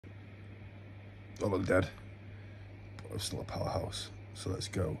I look dead, but I'm still a powerhouse. So let's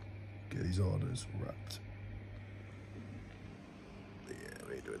go get these orders wrapped. Yeah,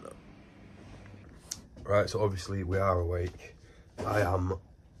 we ain't doing that. Right, so obviously we are awake. I am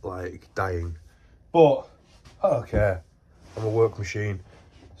like dying, but I don't care. I'm a work machine.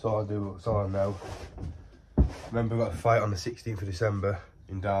 That's all I do, that's all I know. Remember, we've got a fight on the 16th of December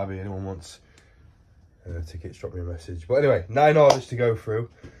in Derby. Anyone wants tickets, drop me a message. But anyway, 9 orders to go through.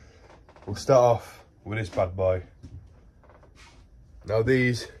 We'll start off with this bad boy. Now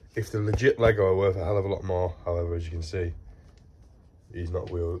these, if they're legit Lego, are worth a hell of a lot more. However, as you can see, he's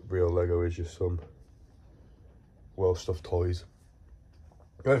not real Lego, he's just some well-stuffed toys.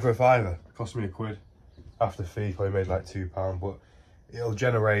 Going for a £5, cost me £1. After fee, probably made like £2, but it'll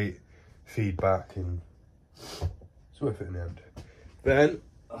generate feedback and it's worth it in the end. Then,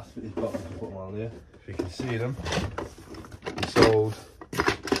 that's what these boxes to put them on here. If you can see them, we sold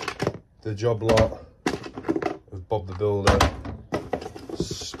the job lot of Bob the Builder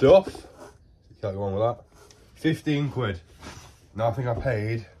stuff. You can't go on with that. £15. Now I think I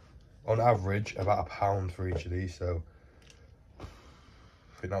paid, on average, about £1 for each of these, so I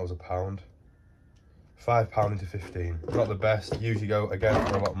think that was £1. £5 into 15. Not the best. Usually go again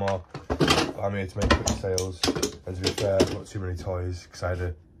for a lot more. But I'm here to make quick sales. And to be fair, I've got too many toys because I had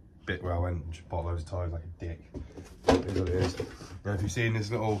a bit where I went and just bought loads of toys like a dick. It is what it is. And if you've seen this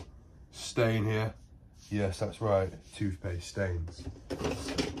little stain here, yes, that's right, toothpaste stains.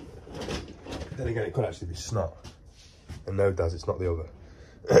 Then again, it could actually be snot. And no, Daz, it's not the other.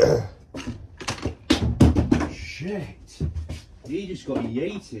 Shit. He just got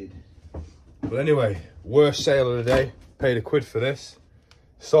yeeted. But anyway, worst sale of the day. Paid £1 for this.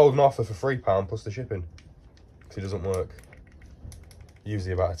 Sold an offer for £3 plus the shipping. Because it doesn't work.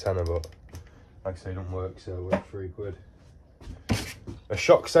 Usually about a tenner, but like I say, it don't work, so £3. A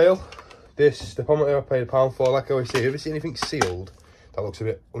shock sale. This, the pomade I paid £1 for. Like I always say, if you ever see anything sealed that looks a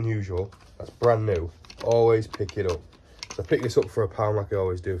bit unusual, that's brand new, always pick it up. So I picked this up for £1 like I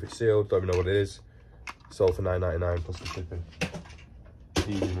always do. If it's sealed, don't even know what it is. Sold for £9.99 plus the shipping.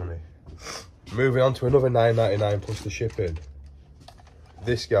 Easy money. Moving on to another £9.99 plus the shipping.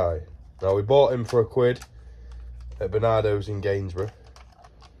 This guy. Now we bought him for £1 at Bernardo's in Gainsborough,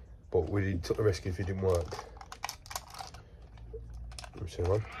 but we took the risk if he didn't work. Let me see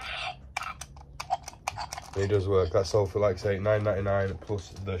one. And he does work. That's sold for, like I say, £9.99 plus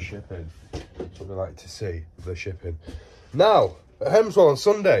the shipping. That's what we like to see, the shipping. Now at Hemswell on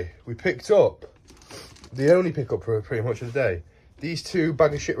Sunday, we picked up the only pickup for pretty much of the day. These two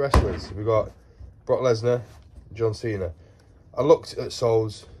bag of shit wrestlers. We got Brock Lesnar, John Cena. I looked at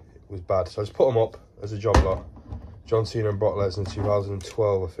Souls, it was bad, so I just put them up as a job lot. John Cena and Brock Lesnar,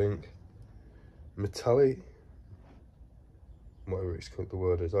 2012, I think. Metalli, whatever it's called, the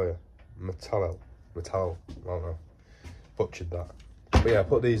word is, oh yeah, Metal, I don't know. Butchered that. But yeah, I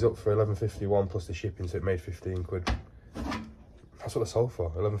put these up for £11.51 plus the shipping, so it made £15. That's what I sold for,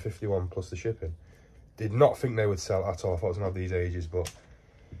 £11.51 plus the shipping. Did not think they would sell at all. I thought I was going to have these ages, but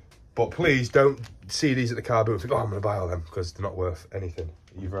please don't see these at the car boot and think, oh, I'm going to buy all them, because they're not worth anything.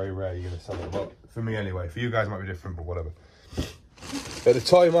 You're very rare you're going to sell them. But for me anyway, for you guys it might be different, but whatever. At the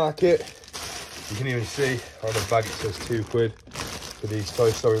toy market, you can even see on the bag it says £2 for these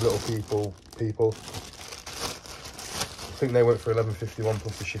Toy Story little people. I think they went for £11.51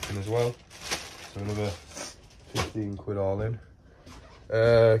 plus the shipping as well. So another £15 all in.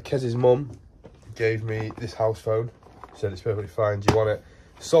 Kez's mum gave me this house phone, said it's perfectly fine, do you want it?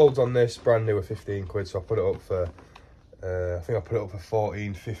 Sold on this, brand new at £15, so I put it up for I think I put it up for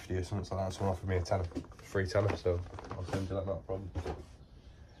 £14.50 or something like that. Someone offered me a tenner, free tenner, so I'll send you that, not a problem.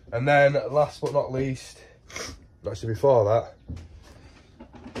 And then last but not least, actually before that,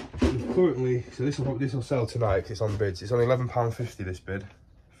 currently, so this will sell tonight because it's on bids. It's only £11.50 this bid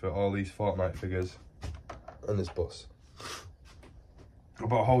for all these Fortnite figures and this bus. I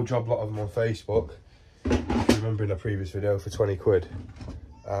bought a whole job lot of them on Facebook, if you remember in a previous video, for £20,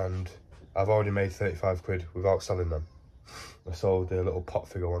 and I've already made £35 without selling them. I sold the little pot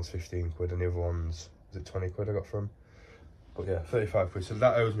figure ones £15 and the other ones, was it £20 I got from? But yeah, £35, so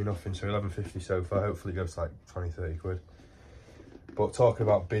that owes me nothing, so £11.50 so far. Hopefully it goes to like 20-30 £. But talking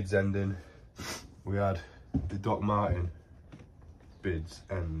about bids ending, we had the Doc Martin bids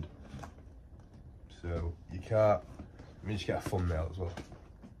end. So you can't, let me just get a thumbnail as well.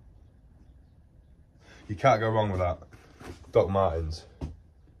 You can't go wrong with that. Doc Martens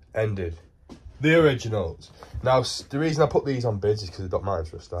ended. The originals. Now, the reason I put these on bids is because of Doc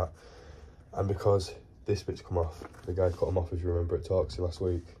Martens for a start, and because this bit's come off. The guy cut them off, if you remember, at Torksy last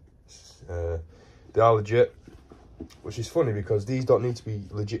week. They are legit, which is funny because these don't need to be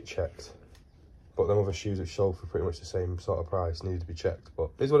legit checked. but them other shoes which sold for pretty much the same sort of price needed to be checked, but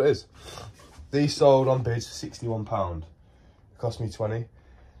it is what it is. These sold on bids for £61. It cost me 20.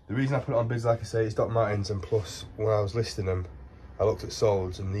 The reason I put it on bids, like I say, is Doc Martens, and plus when I was listing them, I looked at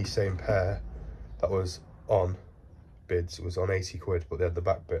solds, and the same pair that was on bids was on 80 quid, but they had the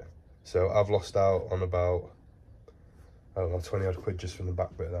back bit. So I've lost out on about, I don't know, 20 odd quid just from the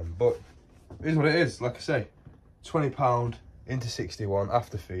back bit of them. But it is what it is, like I say. £20 into 61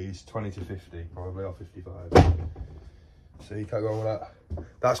 after fees, 20 to 50 probably, or 55. So you can't go with that.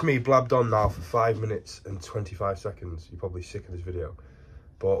 That's me blabbed on now for 5 minutes and 25 seconds. You're probably sick of this video.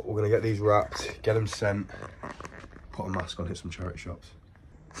 But we're going to get these wrapped, get them sent, put a mask on, hit some charity shops.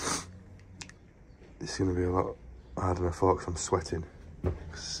 It's going to be a lot harder than I thought because I'm sweating. I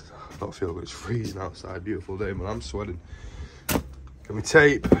don't feel good. It's freezing outside, beautiful day, but I'm sweating. Get me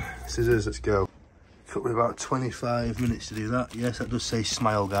tape, scissors, let's go. Took me about 25 minutes to do that. Yes, that does say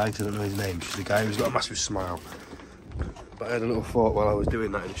Smile Guy, because I don't know his name. It's the guy who's got a massive smile. But I had a little thought while I was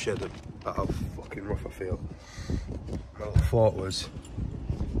doing that in the shed about how fucking rough I feel. My little thought was,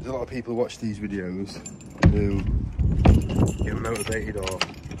 there's a lot of people who watch these videos who get motivated, or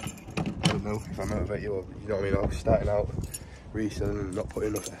I don't know if I motivate you, or you know what I mean, I'm starting out reselling and not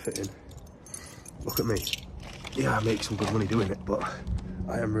putting enough effort in. Look at me. Yeah, I make some good money doing it, but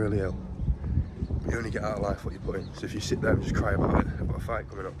I am really ill. You only get out of life what you put in. So if you sit there and just cry about it, I've got a fight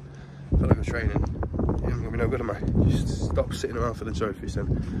coming up, I feel like I'm training, you ain't gonna be no good, am I? Just stop sitting around for the trophies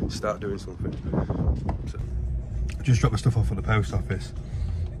and start doing something. So, I just dropped the stuff off at the post office.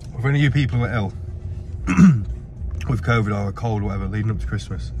 For any of you people who are ill with COVID or a cold or whatever leading up to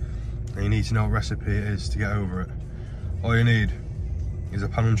Christmas, and you need to know what recipe it is to get over it, all you need is a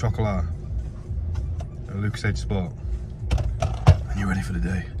pain au chocolat and a Lucozade Sport, and you're ready for the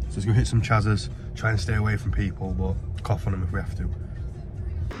day. So let's go hit some Chazas, try and stay away from people, but cough on them if we have to.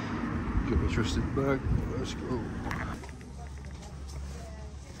 Get my trusted bag, let's go.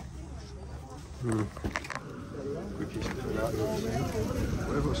 Quickie something out, you know what I'm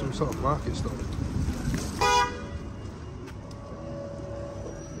saying? We've got some sort of market stuff.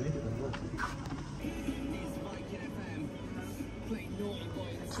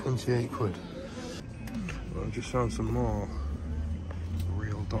 28 quid. Well, I just found some more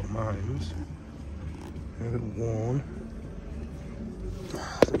real Doc Martens. They're a bit worn.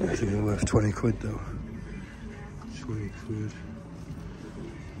 I think they're worth 20 quid though. 20 quid.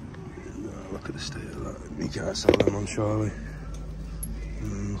 No, look at the state of that. You can't sell them on, surely.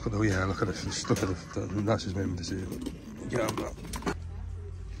 Look at the, yeah, look at the stuff of the, that's just made me to see it. Get out of that.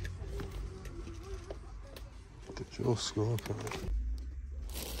 Get your scorecard.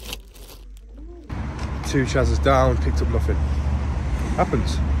 2 Chazas down, picked up nothing.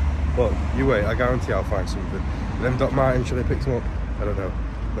 Happens. But you wait, I guarantee I'll find something. And them Doc Martens, should I pick them up? I don't know.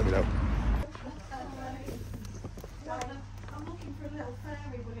 Let me know. I'm looking for a little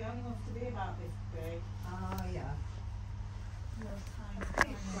fairy, but it only wants to be about this big. Oh, yeah.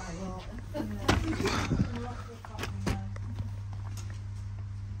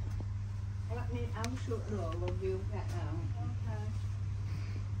 Let me, I'm sure all of you get out. Okay.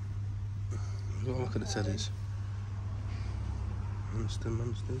 Look at the teddies. Monster.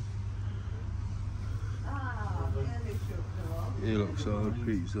 Ah, really should He looks hard,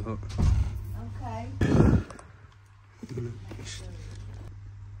 Pizza Hut. Okay.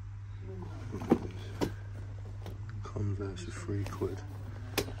 Converse for 3 quid.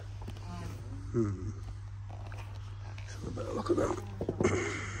 So I better look at them.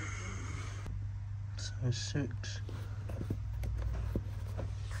 Size 6.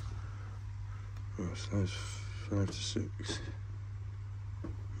 Oh, size 5 to 6.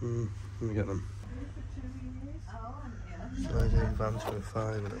 Let me get them. Size 8 Vans for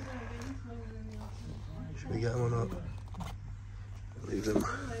 5 in it. Should we get them or not? Leave them.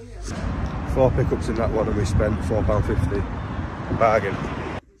 4 pickups in that one and we spent £4.50. Bargain.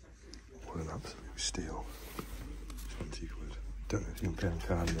 What an absolute steal. 20 quid. Don't know if you can pay on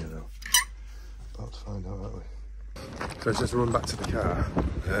card here though. About to find out, aren't we? So let's just run back to the car.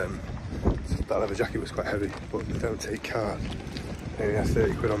 That leather jacket was quite heavy, but they don't take card. I only had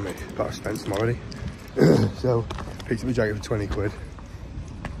 30 quid on me, but I've spent some already. So, picked up the jacket for 20 quid.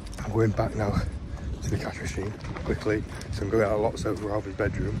 I'm going back now to the cash machine quickly. So I'm going out lots over Alfie's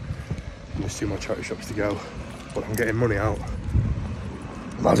bedroom. And there's 2 more charity shops to go. But I'm getting money out.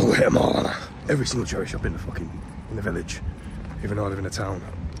 I might as well hit them all, Anna. Every single charity shop in the village, even though I live in a town.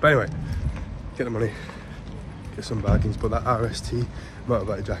 But anyway, get the money, get some bargains. But that RST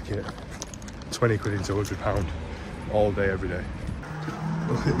motorbike jacket, 20 quid into £100 all day, every day.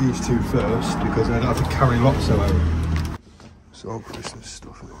 Look at these 2 first, because I don't have to carry lots of them. So I'll put this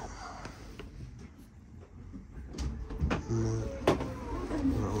stuff in. No. That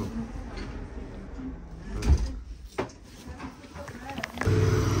one.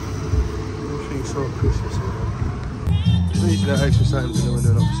 Everything's so Christmas here. These are extra items in the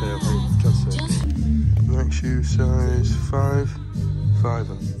window, not for sale, for God's sake. Next shoe size 5.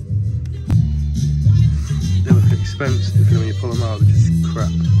 5er. They look expensive, you know, when you pull them out, they're just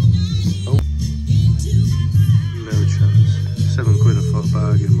crap. Oh. No chance. 7 quid I thought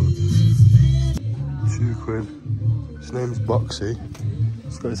bargain, but 2 quid. His name's Boxy.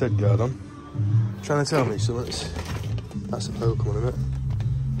 He's got his head guard on. Trying to tell me something. That's a Pokemon, isn't it?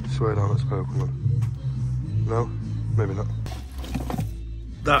 I swear down, that's a Pokemon. No? Maybe not.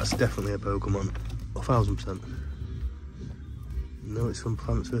 That's definitely a Pokemon. 1000%. No, it's from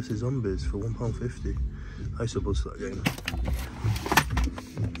Plants vs Zombies for £1.50. I used to buzz that game.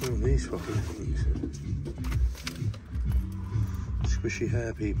 Oh, these fucking things. Squishy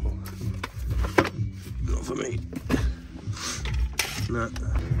hair people. Not for me. Nah.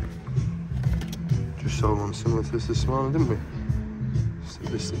 Just sold one similar to this morning, didn't we?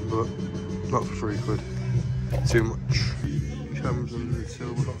 This thing, but not for 3 quid. Too much. Cameras under the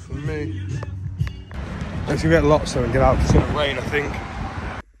silver, not for me. Let's go get lots though and get out. It's gonna rain, I think.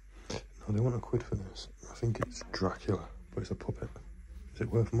 No, they want £1 for this. I think it's Dracula, but it's a puppet. Is it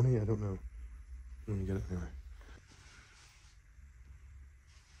worth money? I don't know. I'm gonna get it anyway.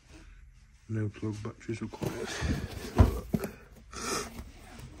 No plug batteries required.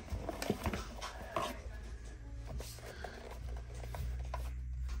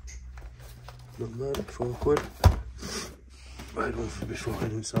 Not bad, 4 quid. I had one for before, I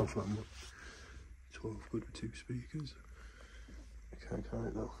didn't sell for that much. 12 quid with 2 speakers. I can't count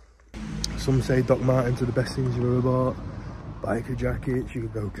it though. Some say Doc Martens are the best things you've ever bought. Biker jackets, you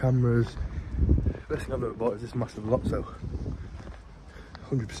could go cameras. The best thing I've ever bought is this massive Lotto.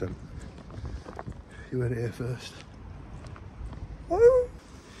 100%. You heard it here first. Woo!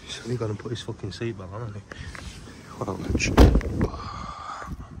 He's only gone and put his fucking seatbelt on, hasn't he? Well, bitch.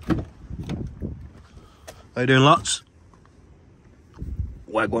 How you doing, lots?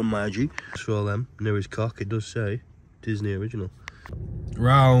 Wagwan Margie. For all them, near his cock, it does say Disney original.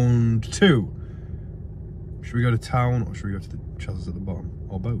 Round 2. Should we go to town or should we go to the Chelsea at the bottom?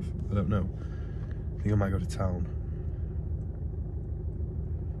 Or both? I don't know. I think I might go to town.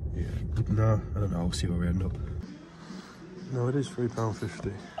 Yeah. No, I don't know. We'll see where we end up. No, it is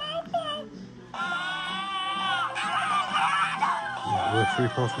 £3.50. Yeah, we're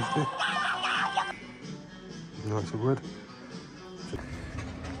 £3.50. No, it's a quid.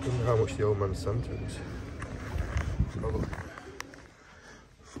 I wonder how much the old man Santa is. Oh, look.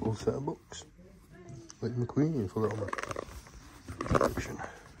 Full set of books. Like McQueen for little collection.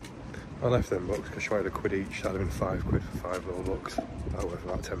 I left them books because she wanted £1 each. That'd have been 5 quid for 5 little books. That worth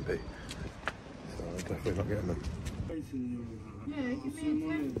about 10p. So I'm definitely not getting them.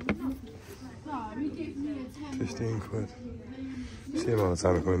 15 quid. See them all the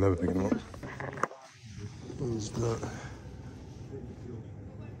time, I'm never picking them up. What's that?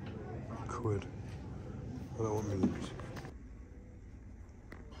 £1. I don't want these.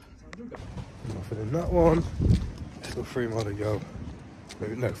 Nothing in that one. Still 3 more to go.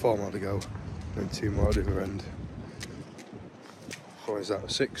 Maybe, no, 4 more to go. And 2 more at the other end. What is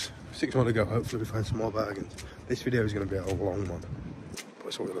that? 6? 6 more to go. Hopefully we find some more bargains. This video is going to be a long one. But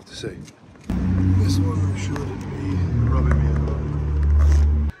that's what we'll have to see. This one should be robbing me out.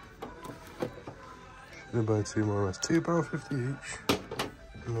 Should I buy 2 more? That's £2.50 each.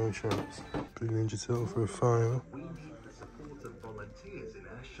 No chance. Big Ninja Turtle for a £5.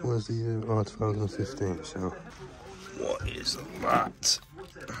 Where's the year? Oh, 2015, so. What is that?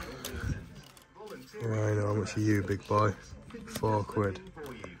 Right, how much are you, big boy? 4 quid.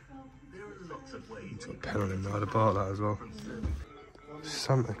 He's got a pen on him now, I'd have bought that as well.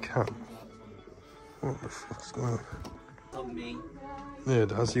 Santa Cat. What the fuck's going on? Yeah,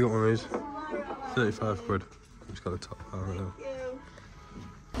 Daz, you got one of these? 35 quid. He's got a top bar right now.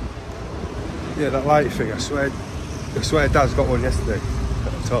 Yeah, that light thing, I swear Dad's got one yesterday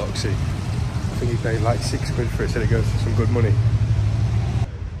at the Torksy. I think he paid like 6 quid for it, said it goes for some good money.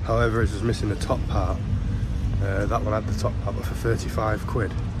 However, it was missing the top part. That one had the top part, but for 35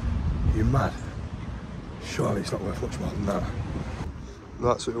 quid. Are you mad? Surely it's not worth much more than that.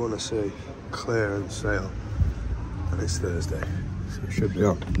 That's what we want to see. Clearance sale. And it's Thursday, so it should be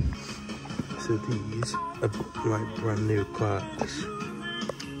on. So these are like brand new parts.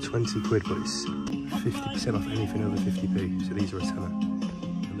 20 quid, but it's 50% off anything over 50p. So these are a tenner,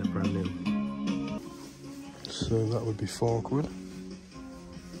 and they're brand new. So that would be 4 quid.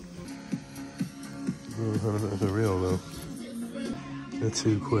 I don't know if they're real though. They're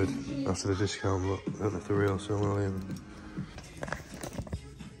 2 quid after the discount, but I don't know if they're real, so I'm gonna leave them.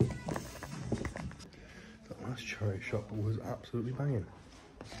 charity shop was absolutely banging.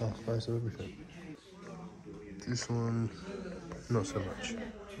 Last price of everything. This one, not so much.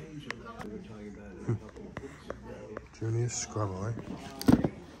 Junior Scrabble,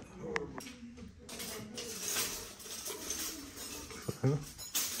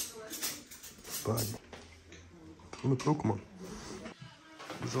 Bang. From the Pokemon.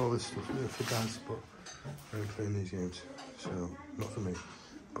 There's all this stuff there for dads, but I don't play in these games, so not for me.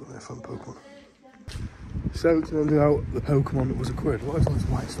 But they're fun Pokemon. So it turns out the Pokemon was a quid. What is all this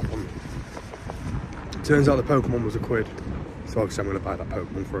white stuff on me? Turns out the Pokemon was a quid. So obviously I'm going to buy that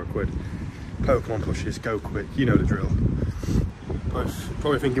Pokemon for a quid. Pokemon plushes, go quick, you know the drill.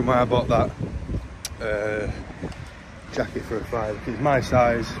 Probably thinking why I bought that jacket for a £5. It's my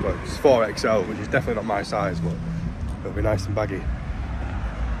size, well it's 4XL, which is definitely not my size, but it'll be nice and baggy.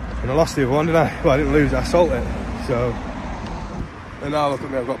 And I lost the other one, didn't I? Well, I didn't lose it, I sold it. So, and now look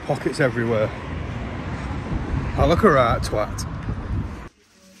at me, I've got pockets everywhere. I look a right twat.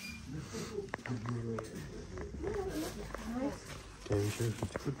 Game show,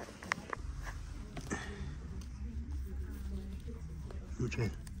 £50. Which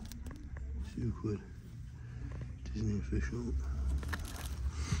is £2. Disney official.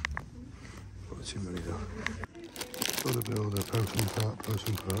 Not too many though. Bodybuilder, Postman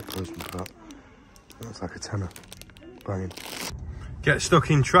Park. That's like a tenner. Banging. Get stuck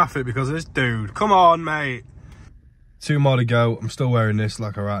in traffic because of this dude. Come on, mate. 2 more to go. I'm still wearing this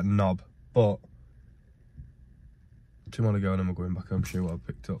like a right knob, but 2 more to go and then we're going back home, show what I've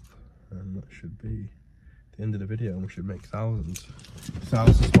picked up. And that should be the end of the video, and we should make thousands.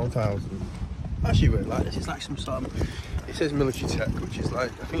 1,000. Actually, really like this. It's like some sort of, it says military tech, which is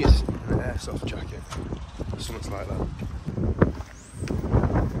like, I think it's an airsoft jacket. Something like that.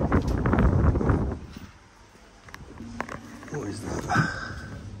 What is that?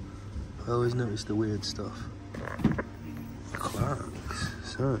 I always notice the weird stuff. Clarks,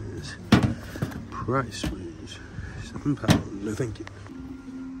 size, price range, £7. No thank you.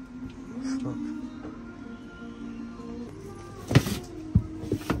 Stop.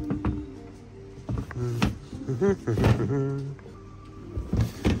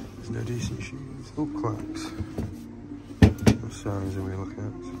 There's no decent shoes. Oh, Clarks. What size are we looking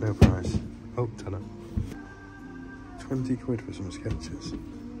at? No price. Oh, tenner. 20 quid for some Skechers.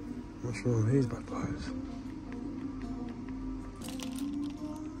 What's wrong with these bad boys?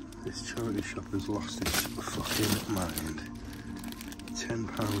 This charity shop has lost its fucking mind.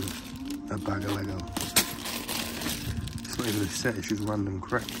 £10 a bag of Lego. It's not even a set, it's just random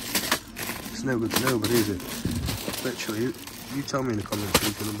crap. It's no good to nobody, is it? Literally, you tell me in the comments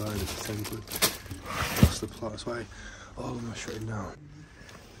if you're gonna buy this for 10 quid. That's the plot, that's why all of them are shutting down.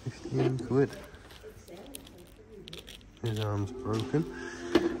 15 quid. His arm's broken,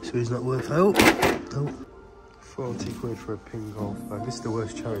 so he's not worth out. Oh. 40 quid for a pink golf bag. This is the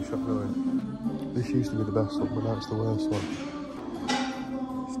worst charity shop going. This used to be the best one, but now it's the worst one.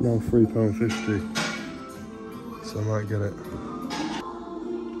 It's now £3.50, so I might get it.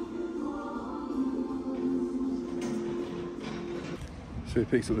 So he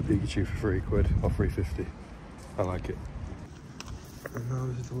picks up the Pikachu for £3 or £3.50. I like it. And now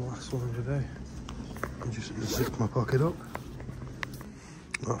this is the last one of the day. I just zipped my pocket up.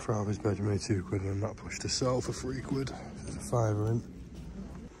 That for Alvy's bed made £2 and that pushed to sell for £3. There's a £5 in.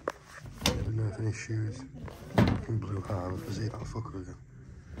 I don't know if any shoes from Blue Harbour. See that fucker again.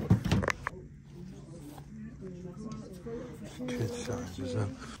 Kids sizes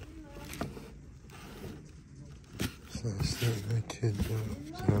then. So it's 30 kids.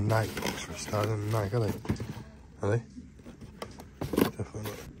 It's a Nike box for a start. Nike, are they? Are they? Definitely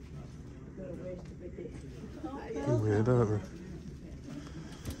not. Weird, aren't they?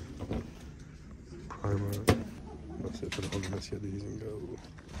 Primark. That's it for the hug. Let's get these and go.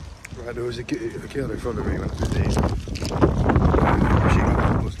 Right, there was a girl in front of me when I did these. She got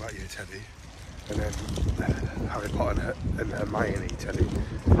a Buzz Lightyear teddy, and then Harry Potter and Hermione teddy.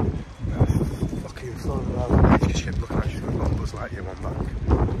 Fucking fun around because she kept looking at, she's got a Buzz Lightyear one back.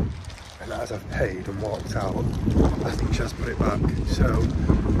 And as I've paid and walked out, I think she has put it back. So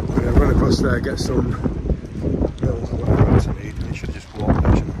I'm gonna run across there, get some milk or whatever else I need. And you should just walk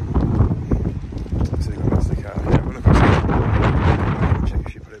there, shouldn't I? So you go into the car. Yeah, run across there. Check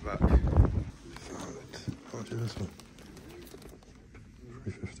if she put it back. Found it. How much is this one?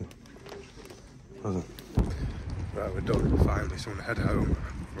 £3.50. Wasn't. Right, we're done. Finally, so I'm gonna head home,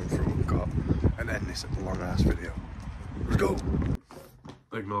 run through what we've got, and end this long ass video. Let's go!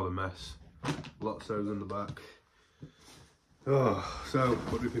 Ignore the mess. Lots of those in the back. Oh, so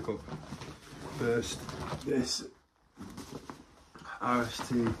what do we pick up? First, this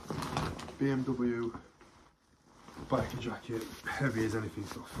RST BMW biker jacket, heavy as anything,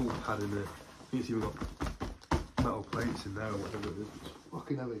 it's got full pad in it. I think it's even got metal plates in there or whatever it is. It's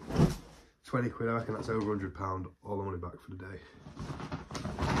fucking heavy. 20 quid, I reckon that's over £100, all the money back for the day.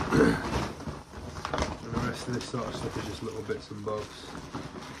 And the rest of this sort of stuff is just little bits and bobs.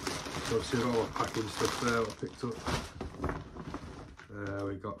 So obviously I've got all my packing stuff there, what I picked up.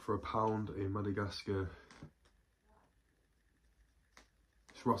 We got for £1 in Madagascar.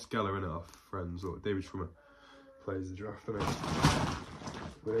 It's Ross Geller in it, off Friends, or David Schwimmer plays the giraffe in it.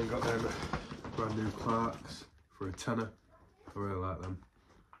 We then got them brand new Clarks for a tenner. I really like them.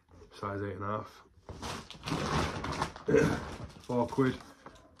 Size 8.5. 4 quid.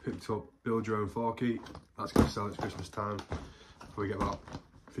 Picked up Build Your Own Forky. That's going to sell at Christmas time. We get about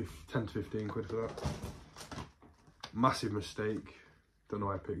 10 to 15 quid for that. Massive mistake. Don't know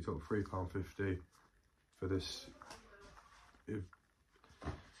why I picked up £3.50 for this.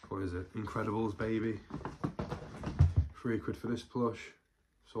 What is it? Incredibles baby. 3 quid for this plush.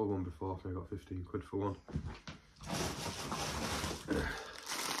 Sold one before, I got 15 quid for one.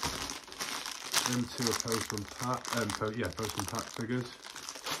 Into a Postman Pat, Postman Pat figures.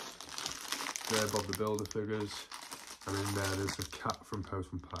 They're Bob the Builder figures. And in there's a cat from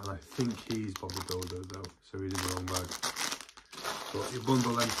Postman Pat, and I think he's Bob the Builder though, so he's in the wrong bag. But you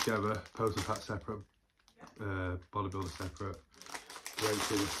bundle them together, Postman Pat separate, Bodybuilder separate. Ready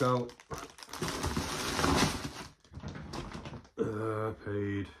to sell.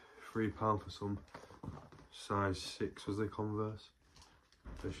 Paid £3 for some size 6, was they Converse?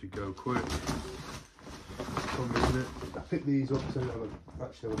 They should go quick. Isn't it? I picked these up because I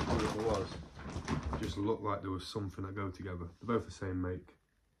actually never thought what it was. Just looked like there was something that go together. They're both the same make.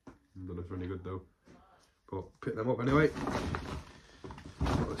 I don't know if they're any good though. But pick them up anyway.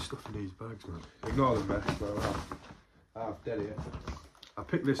 What the stuff in these bags, man. Ignore the mess, man. I've dead it. I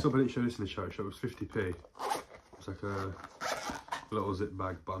picked this up, I didn't show this in the charity shop, it was 50p. It's like a little zip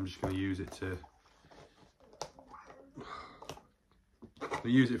bag, but I'm just going to use it to... I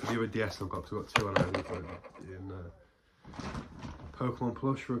use it for the other DS I've got, because I've got 2 on Pokemon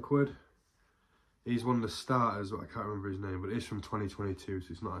plush for £1. He's one of the starters, but I can't remember his name, but it is from 2022, so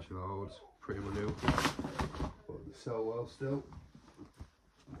it's not actually that old, it's pretty new. But they sell well still.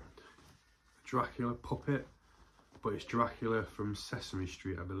 Dracula puppet. But it's Dracula from Sesame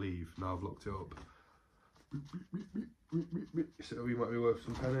Street, I believe. Now I've looked it up. So he might be worth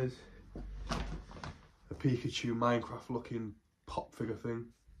some pennies. A Pikachu Minecraft looking pop figure thing,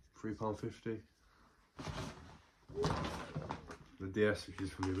 £3.50. The DS, which is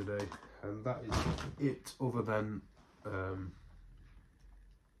from the other day. And that is it, other than,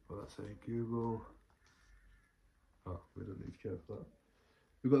 what's that say, Google. Oh, we don't need to care for that.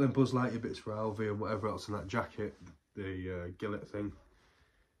 We've got them Buzz Lightyear bits for Alvy and whatever else in that jacket, the Gillett thing.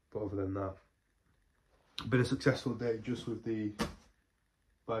 But other than that, been a successful day just with the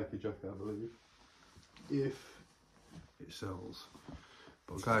biker jacket, I believe, if it sells.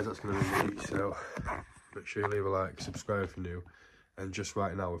 But guys, that's going to be it. So make sure you leave a like, subscribe if you're new. And just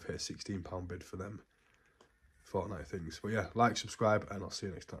right now, we've hit a £16 bid for them Fortnite things. But yeah, like, subscribe, and I'll see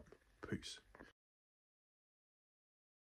you next time. Peace.